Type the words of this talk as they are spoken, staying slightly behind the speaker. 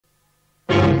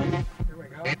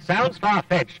It sounds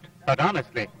far-fetched, but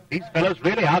honestly, these fellows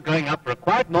really are going up for a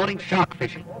quiet morning shark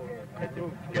fishing.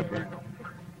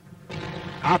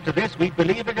 After this, we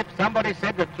believe as if somebody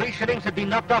said that 3 shillings had been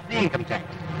knocked off the income tax.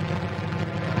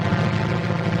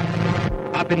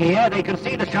 Up in the air, they can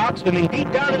see the sharks swimming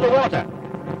deep down in the water.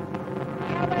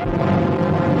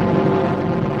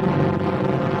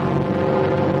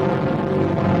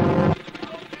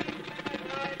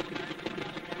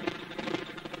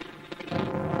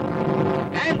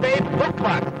 And they've hooked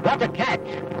one. What a catch.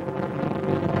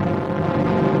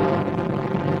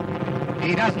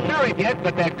 He doesn't know it yet,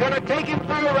 but they're going to take him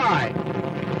for a ride.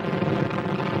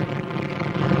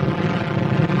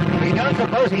 We don't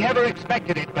suppose he ever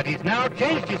expected it, but he's now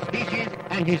changed his species,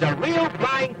 and he's a real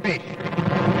flying fish.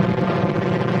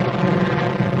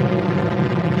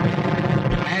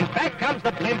 And back comes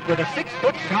the blimp with a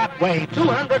 6-foot shark weighing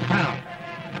 200 pounds.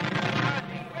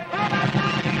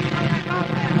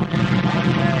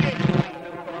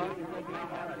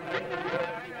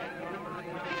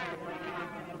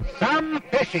 Some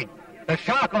fishing. The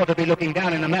shark ought to be looking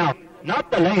down in the mouth,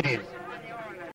 not the ladies.